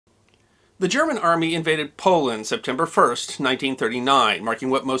The German army invaded Poland September 1st, 1939,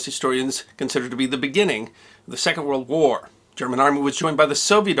 marking what most historians consider to be the beginning of the Second World War. The German army was joined by the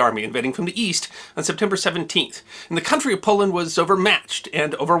Soviet army invading from the east on September 17th, and the country of Poland was overmatched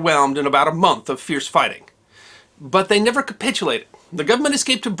and overwhelmed in about a month of fierce fighting. But they never capitulated. The government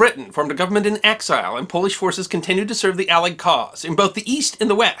escaped to Britain, formed a government in exile, and Polish forces continued to serve the Allied cause in both the east and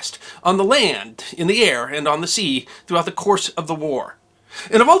the west, on the land, in the air, and on the sea throughout the course of the war.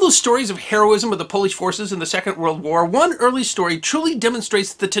 And of all those stories of heroism of the Polish forces in the Second World War, one early story truly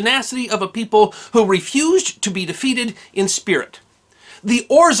demonstrates the tenacity of a people who refused to be defeated in spirit. The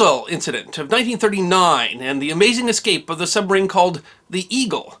Orzeł incident of 1939 and the amazing escape of the submarine called the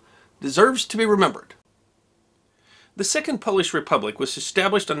Eagle deserves to be remembered. The Second Polish Republic was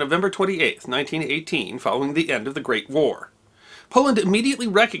established on November 28, 1918, following the end of the Great War. Poland immediately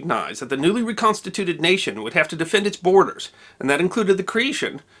recognized that the newly reconstituted nation would have to defend its borders, and that included the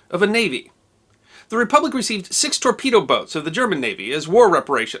creation of a navy. The Republic received 6 torpedo boats of the German Navy as war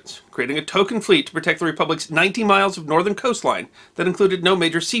reparations, creating a token fleet to protect the Republic's 90 miles of northern coastline that included no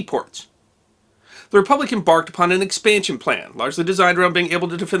major seaports. The Republic embarked upon an expansion plan, largely designed around being able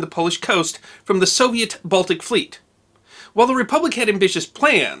to defend the Polish coast from the Soviet Baltic Fleet. While the Republic had ambitious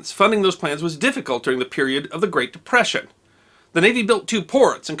plans, funding those plans was difficult during the period of the Great Depression. The Navy built 2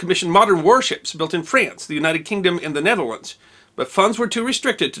 ports and commissioned modern warships built in France, the United Kingdom, and the Netherlands, but funds were too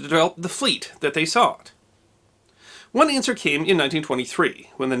restricted to develop the fleet that they sought. One answer came in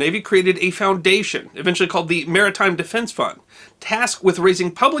 1923, when the Navy created a foundation, eventually called the Maritime Defense Fund, tasked with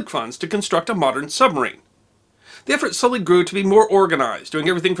raising public funds to construct a modern submarine. The effort slowly grew to be more organized, doing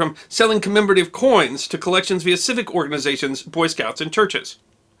everything from selling commemorative coins to collections via civic organizations, Boy Scouts, and churches.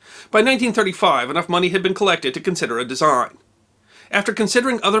 By 1935, enough money had been collected to consider a design. After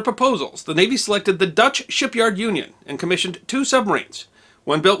considering other proposals, the Navy selected the Dutch Shipyard Union and commissioned 2 submarines,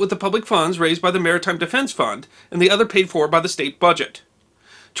 one built with the public funds raised by the Maritime Defense Fund and the other paid for by the state budget.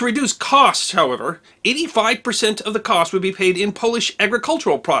 To reduce costs, however, 85% of the cost would be paid in Polish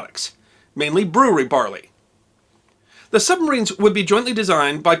agricultural products, mainly brewery barley. The submarines would be jointly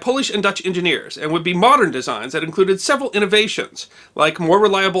designed by Polish and Dutch engineers and would be modern designs that included several innovations, like more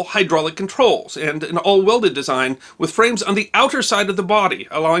reliable hydraulic controls and an all-welded design with frames on the outer side of the body,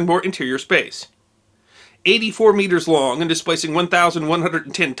 allowing more interior space. 84 meters long and displacing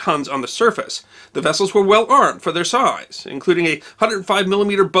 1,110 tons on the surface, the vessels were well armed for their size, including a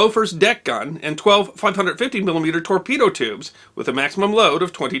 105mm Bofors deck gun and 12 550mm torpedo tubes with a maximum load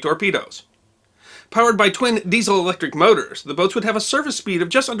of 20 torpedoes. Powered by twin diesel-electric motors, the boats would have a surface speed of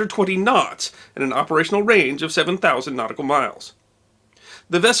just under 20 knots and an operational range of 7,000 nautical miles.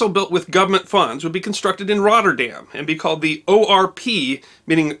 The vessel built with government funds would be constructed in Rotterdam and be called the ORP,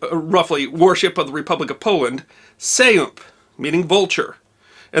 meaning roughly Warship of the Republic of Poland, Sejm, meaning vulture,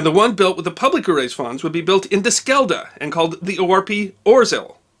 and the one built with the publicly raised funds would be built in Disgust and called the ORP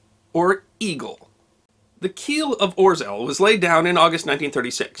Orzeł, or Eagle. The keel of Orzeł was laid down in August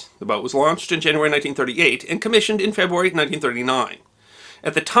 1936. The boat was launched in January 1938 and commissioned in February 1939.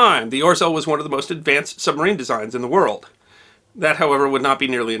 At the time, the Orzeł was one of the most advanced submarine designs in the world. That, however, would not be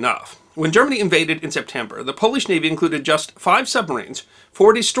nearly enough. When Germany invaded in September, the Polish Navy included just 5 submarines,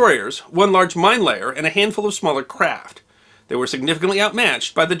 4 destroyers, 1 large mine layer, and a handful of smaller craft. They were significantly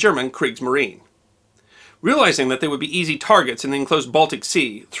outmatched by the German Kriegsmarine. Realizing that they would be easy targets in the enclosed Baltic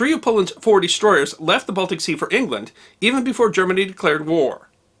Sea, 3 of Poland's 4 destroyers left the Baltic Sea for England even before Germany declared war.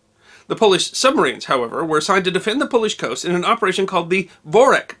 The Polish submarines, however, were assigned to defend the Polish coast in an operation called the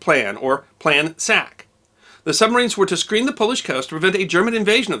Voyage Plan, or Plan SAC. The submarines were to screen the Polish coast to prevent a German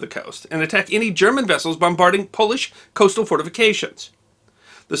invasion of the coast and attack any German vessels bombarding Polish coastal fortifications.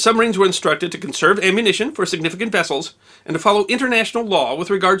 The submarines were instructed to conserve ammunition for significant vessels and to follow international law with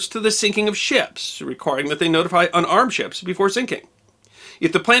regards to the sinking of ships, requiring that they notify unarmed ships before sinking.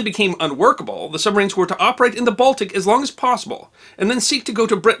 If the plan became unworkable, the submarines were to operate in the Baltic as long as possible and then seek to go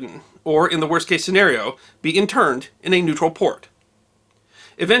to Britain, or, in the worst-case scenario, be interned in a neutral port.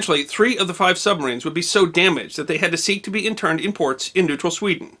 Eventually, 3 of the 5 submarines would be so damaged that they had to seek to be interned in ports in neutral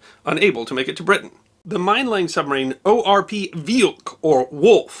Sweden, unable to make it to Britain. The mine-laying submarine ORP Wilk, or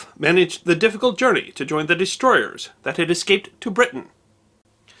Wolf, managed the difficult journey to join the destroyers that had escaped to Britain.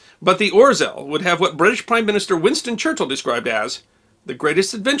 But the Orzeł would have what British Prime Minister Winston Churchill described as the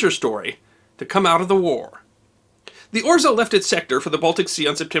greatest adventure story to come out of the war. The Orzeł left its sector for the Baltic Sea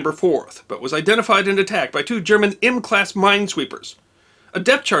on September 4th, but was identified and attacked by 2 German M-class minesweepers. A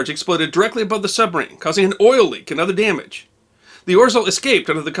depth charge exploded directly above the submarine, causing an oil leak and other damage. The Orzeł escaped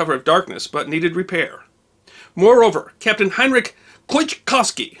under the cover of darkness, but needed repair. Moreover, Captain Heinrich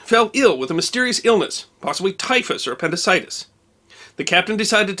Kloichkowski fell ill with a mysterious illness, possibly typhus or appendicitis. The captain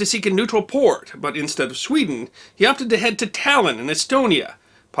decided to seek a neutral port, but instead of Sweden, he opted to head to Tallinn in Estonia,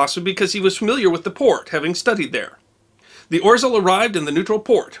 possibly because he was familiar with the port, having studied there. The Orzeł arrived in the neutral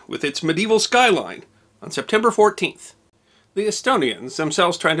port, with its medieval skyline, on September 14th. The Estonians,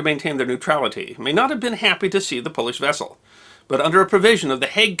 themselves trying to maintain their neutrality, may not have been happy to see the Polish vessel, but under a provision of the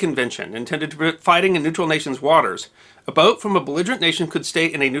Hague Convention intended to prevent fighting in neutral nations' waters, a boat from a belligerent nation could stay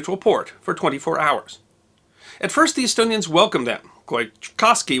in a neutral port for 24 hours. At first, the Estonians welcomed them.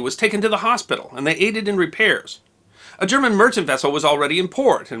 Koikoski was taken to the hospital, and they aided in repairs. A German merchant vessel was already in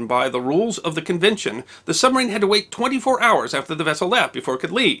port, and by the rules of the convention, the submarine had to wait 24 hours after the vessel left before it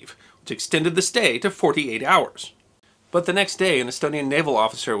could leave, which extended the stay to 48 hours. But the next day, an Estonian naval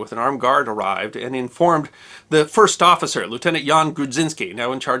officer with an armed guard arrived and informed the first officer, Lieutenant Jan Grudzinski,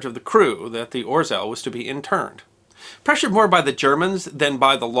 now in charge of the crew, that the Orzeł was to be interned. Pressured more by the Germans than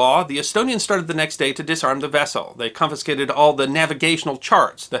by the law, the Estonians started the next day to disarm the vessel. They confiscated all the navigational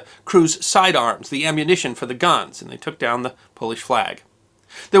charts, the crew's sidearms, the ammunition for the guns, and they took down the Polish flag.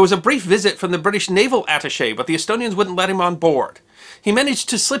 There was a brief visit from the British naval attaché, but the Estonians wouldn't let him on board. He managed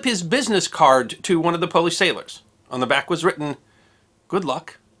to slip his business card to one of the Polish sailors. On the back was written, "Good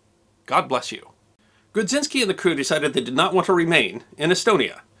luck. God bless you." Grudzinski and the crew decided they did not want to remain in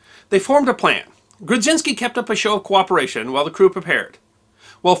Estonia. They formed a plan. Grudzinski kept up a show of cooperation while the crew prepared.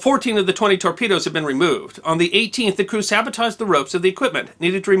 While 14 of the 20 torpedoes had been removed, on the 18th the crew sabotaged the ropes of the equipment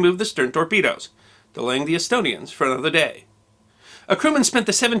needed to remove the stern torpedoes, delaying the Estonians for another day. A crewman spent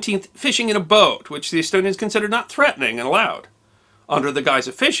the 17th fishing in a boat, which the Estonians considered not threatening and allowed. Under the guise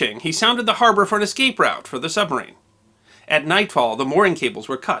of fishing, he sounded the harbor for an escape route for the submarine. At nightfall, the mooring cables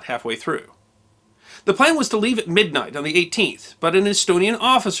were cut halfway through. The plan was to leave at midnight on the 18th, but an Estonian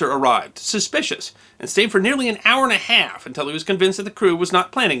officer arrived, suspicious, and stayed for nearly an hour and a half until he was convinced that the crew was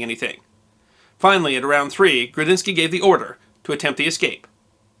not planning anything. Finally, at around 3, Grudzinski gave the order to attempt the escape.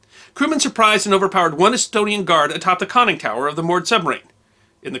 Crewmen surprised and overpowered one Estonian guard atop the conning tower of the moored submarine.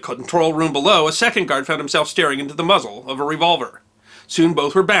 In the control room below, a second guard found himself staring into the muzzle of a revolver. Soon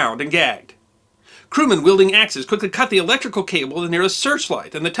both were bound and gagged. Crewmen wielding axes quickly cut the electrical cable to the nearest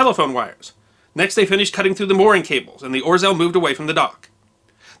searchlight and the telephone wires. Next they finished cutting through the mooring cables, and the Orzeł moved away from the dock.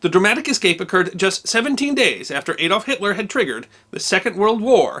 The dramatic escape occurred just 17 days after Adolf Hitler had triggered the Second World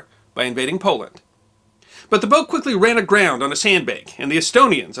War by invading Poland. But the boat quickly ran aground on a sandbank, and the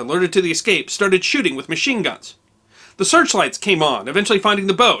Estonians, alerted to the escape, started shooting with machine guns. The searchlights came on, eventually finding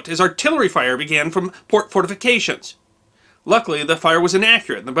the boat, as artillery fire began from port fortifications. Luckily, the fire was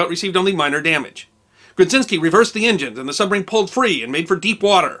inaccurate, and the boat received only minor damage. Grudzinski reversed the engines, and the submarine pulled free and made for deep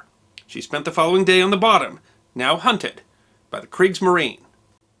water. She spent the following day on the bottom, now hunted by the Kriegsmarine.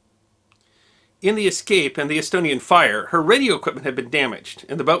 In the escape and the Estonian fire, her radio equipment had been damaged,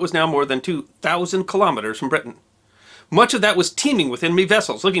 and the boat was now more than 2,000 kilometers from Britain. Much of that was teeming with enemy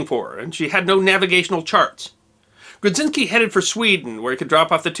vessels looking for her, and she had no navigational charts. Grudzinski headed for Sweden, where he could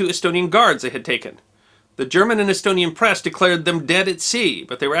drop off the 2 Estonian guards they had taken. The German and Estonian press declared them dead at sea,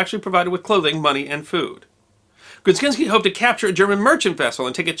 but they were actually provided with clothing, money, and food. Grudzinski hoped to capture a German merchant vessel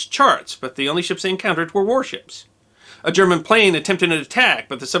and take its charts, but the only ships they encountered were warships. A German plane attempted an attack,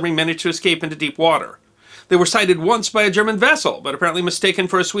 but the submarine managed to escape into deep water. They were sighted once by a German vessel, but apparently mistaken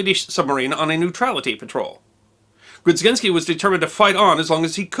for a Swedish submarine on a neutrality patrol. Grudzinski was determined to fight on as long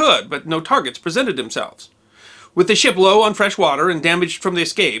as he could, but no targets presented themselves. With the ship low on fresh water and damaged from the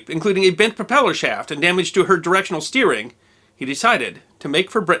escape, including a bent propeller shaft and damage to her directional steering, he decided to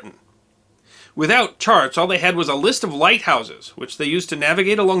make for Britain. Without charts, all they had was a list of lighthouses, which they used to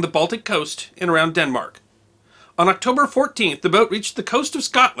navigate along the Baltic coast and around Denmark. On October 14th, the boat reached the coast of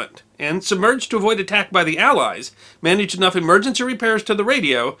Scotland, and, submerged to avoid attack by the Allies, managed enough emergency repairs to the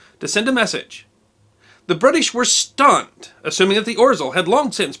radio to send a message. The British were stunned, assuming that the Orzeł had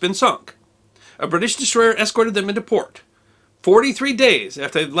long since been sunk. A British destroyer escorted them into port. 43 days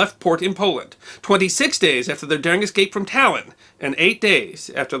after they had left port in Poland, 26 days after their daring escape from Tallinn, and 8 days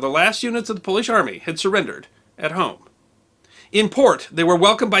after the last units of the Polish army had surrendered at home. In port, they were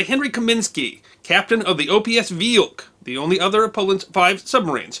welcomed by Henry Kaminski, captain of the OPS Wilk, the only other of Poland's 5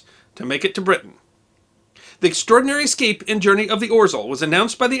 submarines to make it to Britain. The extraordinary escape and journey of the Orzeł was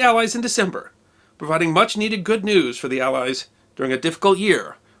announced by the Allies in December, providing much-needed good news for the Allies during a difficult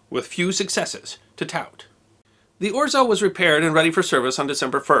year with few successes to tout. The Orzeł was repaired and ready for service on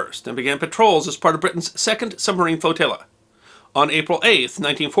December 1st and began patrols as part of Britain's second submarine flotilla. On April 8th,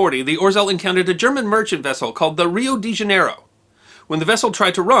 1940, the Orzeł encountered a German merchant vessel called the Rio de Janeiro. When the vessel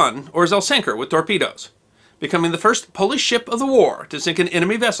tried to run, Orzeł sank her with torpedoes, becoming the first Polish ship of the war to sink an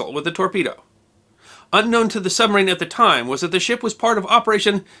enemy vessel with a torpedo. Unknown to the submarine at the time was that the ship was part of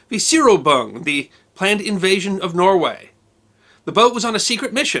Operation Visirobung, the planned invasion of Norway. The The boat was on a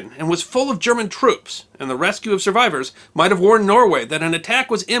secret mission and was full of German troops, and the rescue of survivors might have warned Norway that an attack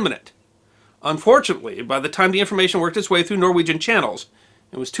was imminent. Unfortunately, by the time the information worked its way through Norwegian channels,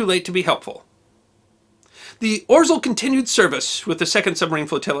 it was too late to be helpful. The Orzeł continued service with the 2nd Submarine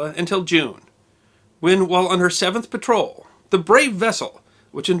Flotilla until June, when, while on her 7th patrol, the brave vessel,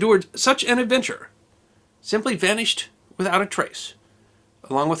 which endured such an adventure, simply vanished without a trace,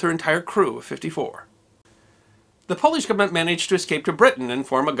 along with her entire crew of 54. The Polish government managed to escape to Britain and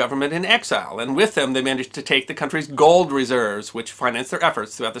form a government in exile, and with them they managed to take the country's gold reserves, which financed their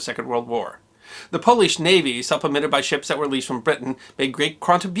efforts throughout the Second World War. The Polish Navy, supplemented by ships that were leased from Britain, made great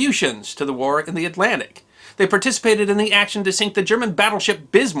contributions to the war in the Atlantic. They participated in the action to sink the German battleship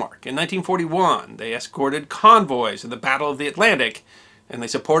Bismarck in 1941. They escorted convoys in the Battle of the Atlantic, and they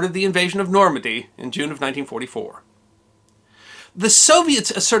supported the invasion of Normandy in June of 1944. The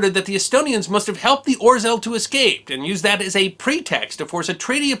Soviets asserted that the Estonians must have helped the Orzeł to escape and used that as a pretext to force a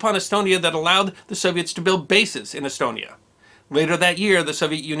treaty upon Estonia that allowed the Soviets to build bases in Estonia. Later that year, the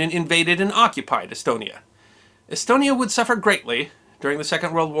Soviet Union invaded and occupied Estonia. Estonia would suffer greatly during the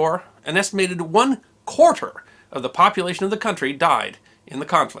Second World War. An estimated 1/4 of the population of the country died in the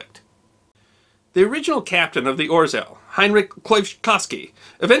conflict. The original captain of the Orzeł, Heinrich Kloivskoski,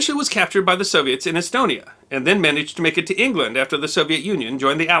 eventually was captured by the Soviets in Estonia, and then managed to make it to England after the Soviet Union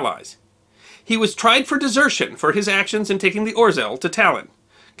joined the Allies. He was tried for desertion for his actions in taking the Orzeł to Tallinn,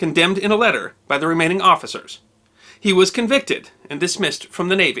 condemned in a letter by the remaining officers. He was convicted and dismissed from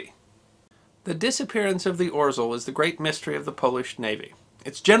the Navy. The disappearance of the Orzeł is the great mystery of the Polish Navy.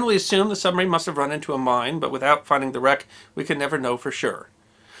 It's generally assumed the submarine must have run into a mine, but without finding the wreck, we can never know for sure.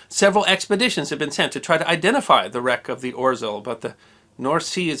 Several expeditions have been sent to try to identify the wreck of the Orzeł, but the North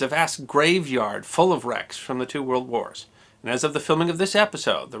Sea is a vast graveyard full of wrecks from the 2 world wars. And as of the filming of this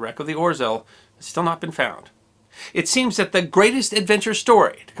episode, the wreck of the Orzeł has still not been found. It seems that the greatest adventure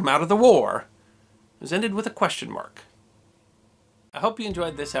story to come out of the war has ended with a question mark. I hope you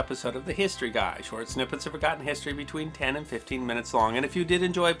enjoyed this episode of The History Guy, short snippets of forgotten history between 10 and 15 minutes long. And if you did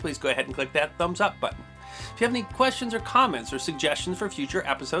enjoy, please go ahead and click that thumbs up button. If you have any questions or comments or suggestions for future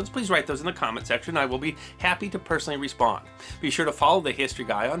episodes, please write those in the comment section. I will be happy to personally respond. Be sure to follow The History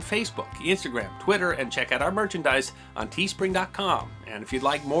Guy on Facebook, Instagram, Twitter, and check out our merchandise on teespring.com. And if you'd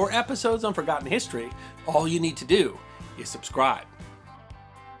like more episodes on forgotten history, all you need to do is subscribe.